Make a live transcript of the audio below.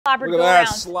Look at that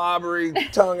slobbery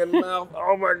tongue and mouth.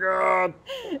 Oh my God.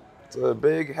 It's a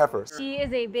big heifer. She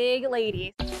is a big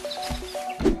lady.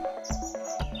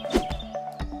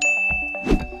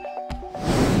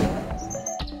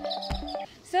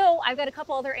 So I've got a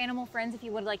couple other animal friends if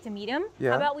you would like to meet them.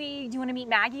 Yeah. How about do you want to meet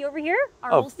Maggie over here,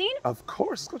 our Holstein? Of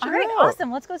course, let's go check All right, it out.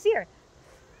 awesome, let's go see her.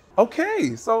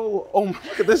 Okay, so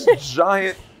look at this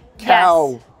giant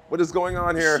cow. Yes. What is going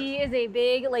on here? She is a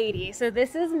big lady. So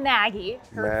this is Maggie.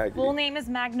 Her full name is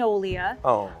Magnolia.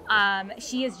 Oh.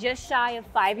 She is just shy of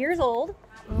 5 years old.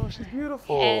 Oh, she's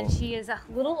beautiful. And she is a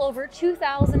little over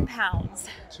 2,000 pounds.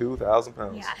 2,000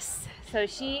 pounds. Yes. So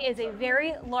she is a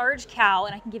very large cow,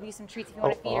 and I can give you some treats if you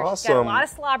want to feed her. Awesome. She's got a lot of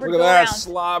slobber to Look go at that around.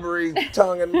 slobbery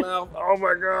tongue and mouth. Oh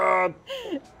my God.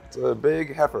 It's a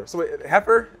big heifer. So wait,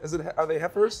 heifer? Are they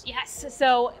heifers? Yes.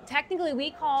 So technically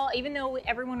we call, even though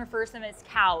everyone refers to them as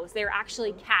cows, they're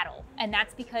actually cattle. And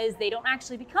that's because they don't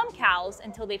actually become cows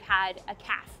until they've had a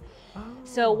calf. Oh.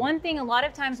 So one thing a lot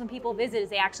of times when people visit is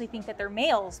they actually think that they're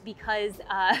males because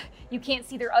you can't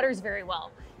see their udders very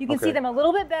well. You can see them a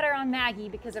little bit better on Maggie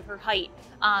because of her height,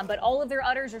 but all of their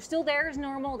udders are still there as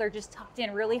normal. They're just tucked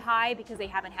in really high because they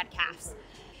haven't had calves.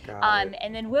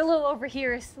 And then Willow over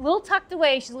here is a little tucked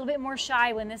away. She's a little bit more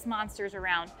shy when this monster's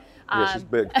around. Yeah, she's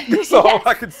big. So yes.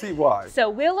 I can see why. So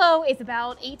Willow is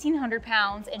about 1,800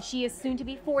 pounds and she is soon to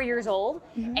be 4 years old.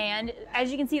 And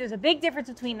as you can see, there's a big difference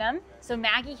between them. So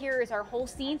Maggie here is our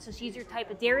Holstein, so she's your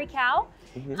type of dairy cow.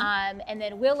 And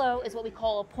then Willow is what we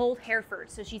call a polled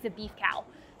Hereford, so she's a beef cow.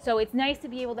 So it's nice to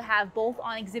be able to have both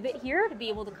on exhibit here to be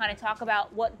able to kind of talk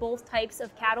about what both types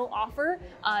of cattle offer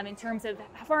in terms of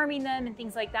farming them and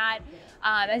things like that.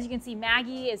 As you can see,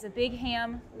 Maggie is a big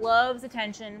ham, loves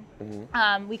attention.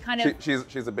 We kind of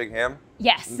she's a big ham.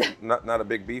 Yes. Not a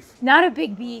big beef. Not a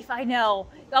big beef, I know.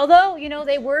 Although you know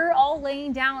they were all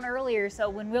laying down earlier, so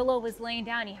when Willow was laying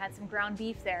down, you had some ground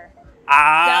beef there.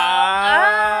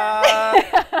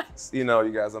 You know,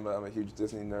 you guys, I'm a huge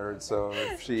Disney nerd, so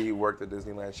if she worked at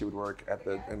Disneyland, she would work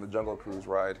in the Jungle Cruise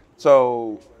ride.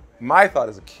 So my thought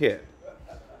as a kid,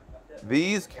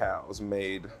 these cows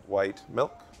made white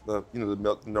milk, the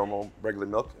milk, normal regular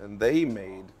milk, and they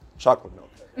made chocolate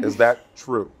milk. Is that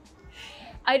true?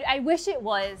 I wish it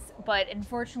was, but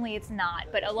unfortunately it's not.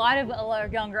 But a lot of our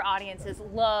younger audiences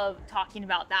love talking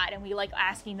about that, and we like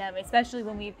asking them, especially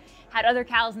when we've had other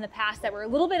cows in the past that were a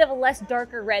little bit of a less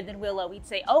darker red than Willow. We'd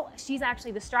say, oh, she's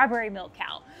actually the strawberry milk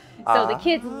cow. So the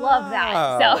kids love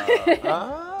that.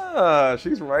 So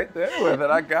she's right there with it.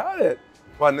 I got it.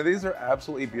 Well, now these are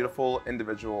absolutely beautiful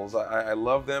individuals. I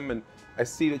love them, and I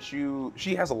see that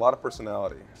she has a lot of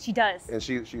personality. She does. And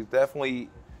she definitely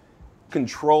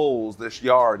controls this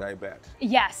yard, I bet.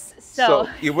 Yes. So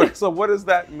what does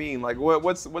that mean? Like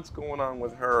what's going on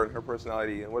with her and her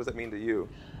personality, and what does that mean to you?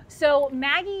 So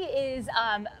Maggie is,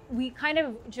 we kind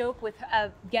of joke with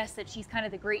guests that she's kind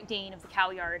of the Great Dane of the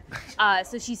cow yard.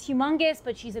 So she's humongous,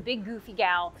 but she's a big goofy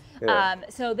gal. Yeah.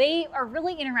 So they are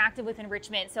really interactive with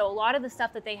enrichment. So a lot of the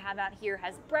stuff that they have out here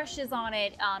has brushes on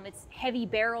it. It's heavy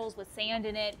barrels with sand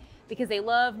in it because they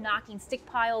love knocking stick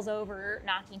piles over,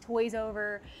 knocking toys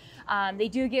over. They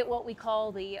do get what we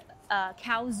call the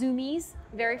cow zoomies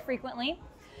very frequently.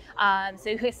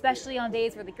 So especially on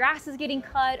days where the grass is getting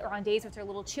cut or on days where it's a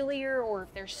little chillier or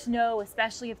if there's snow,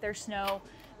 especially if there's snow,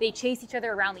 they chase each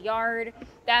other around the yard.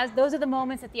 Those are the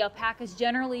moments that the alpacas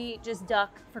generally just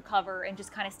duck for cover and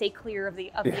just kind of stay clear of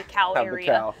the cow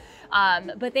area.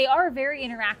 But they are very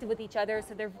interactive with each other,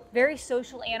 so they're very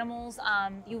social animals.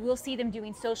 You will see them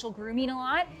doing social grooming a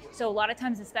lot. So a lot of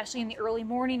times, especially in the early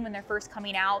morning when they're first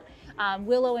coming out,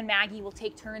 Willow and Maggie will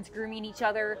take turns grooming each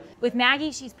other. With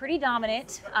Maggie, she's pretty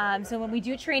dominant. So when we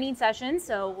do training sessions,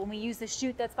 so when we use the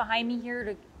chute that's behind me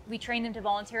here, we train them to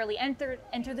voluntarily enter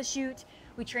the chute.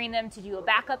 We train them to do a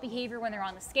backup behavior when they're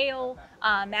on the scale.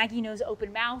 Maggie knows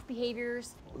open mouth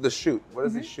behaviors. The chute, what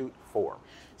is the chute for?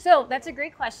 So that's a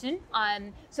great question.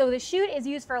 So the chute is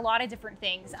used for a lot of different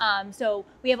things. So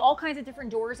we have all kinds of different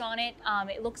doors on it.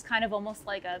 It looks kind of almost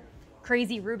like a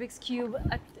crazy Rubik's Cube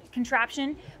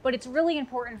contraption, but it's really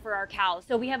important for our cows.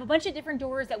 So we have a bunch of different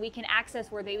doors that we can access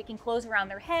where we can close around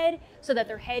their head so that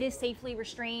their head is safely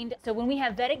restrained. So when we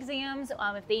have vet exams,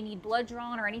 if they need blood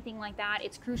drawn or anything like that,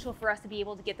 it's crucial for us to be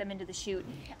able to get them into the chute.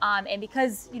 And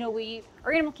because we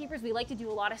are animal keepers, we like to do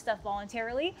a lot of stuff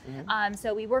voluntarily.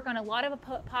 So we work on a lot of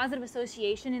positive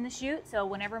association in the chute. So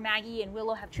whenever Maggie and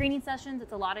Willow have training sessions,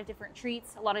 it's a lot of different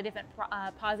treats, a lot of different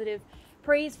positive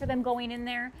praise for them going in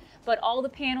there, but all the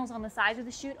panels on the sides of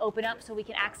the chute open up so we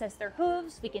can access their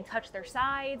hooves, we can touch their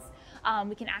sides,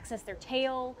 we can access their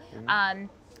tail.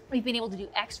 We've been able to do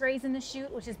x-rays in the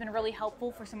chute, which has been really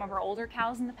helpful for some of our older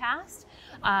cows in the past.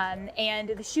 And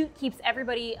the chute keeps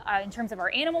everybody, in terms of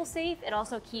our animals, safe. It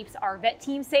also keeps our vet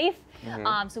team safe.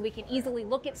 So we can easily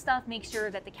look at stuff, make sure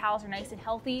that the cows are nice and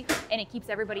healthy, and it keeps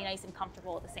everybody nice and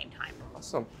comfortable at the same time.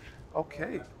 Awesome.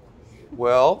 Okay.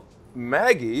 Well,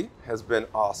 Maggie has been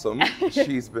awesome.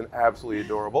 She's been absolutely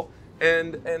adorable.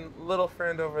 And little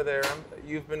friend over there,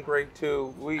 you've been great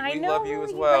too. We love you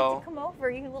as well. Like to come over,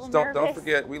 you little Don't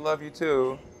forget, we love you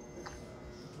too.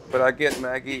 But I get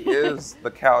Maggie is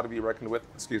the cow to be reckoned with.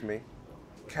 Excuse me,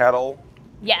 cattle.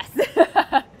 Yes.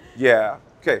 Yeah.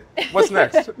 Okay. What's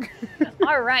next?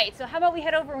 All right. So how about we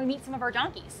head over and we meet some of our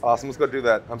donkeys? Awesome. Let's go do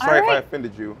that. I'm sorry if I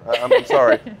offended you. I'm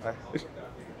sorry.